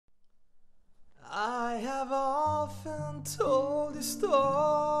told the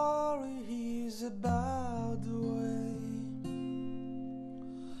story is about the way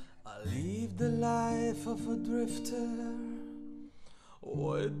I live the life of a drifter,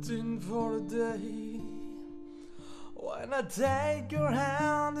 waiting for a day when I take your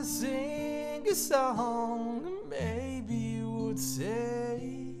hand to sing a song. Maybe you would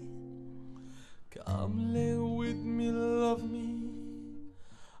say, come live with me, love me,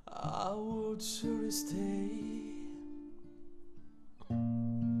 I would surely stay.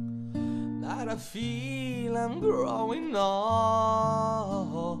 That I feel I'm growing older,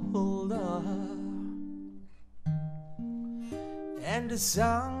 and the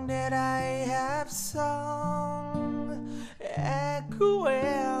song that I have sung echo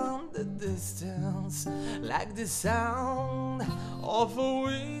in the distance like the sound of a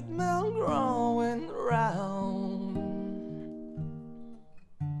windmill growing round.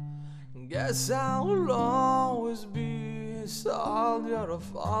 Guess I will always be a soldier of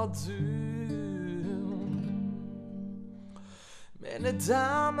fortune. Many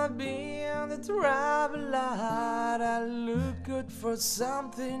times I've been the traveler, I look good for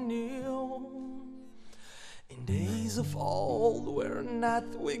something new. In days of old where not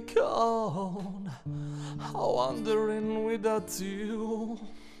we cold, wandering without you.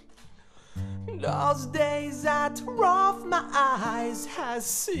 Those days that rough my eyes has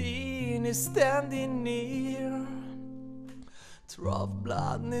seen is standing near. Rough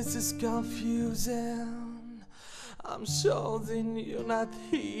bloodness is confusing, I'm sure then you're not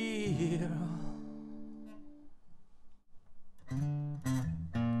here.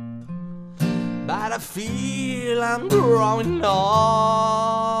 But I feel I'm growing older,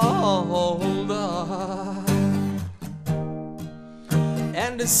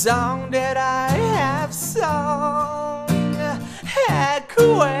 and the song that I have sung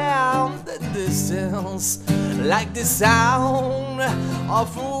echo in the distance like the sound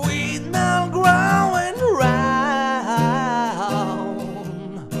of a windmill growing round.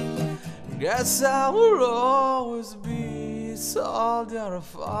 Guess I will always be a soldier of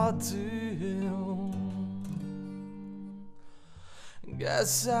fortune.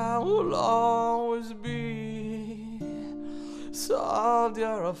 Guess I will always be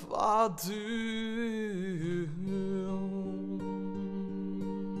soldier of fortune.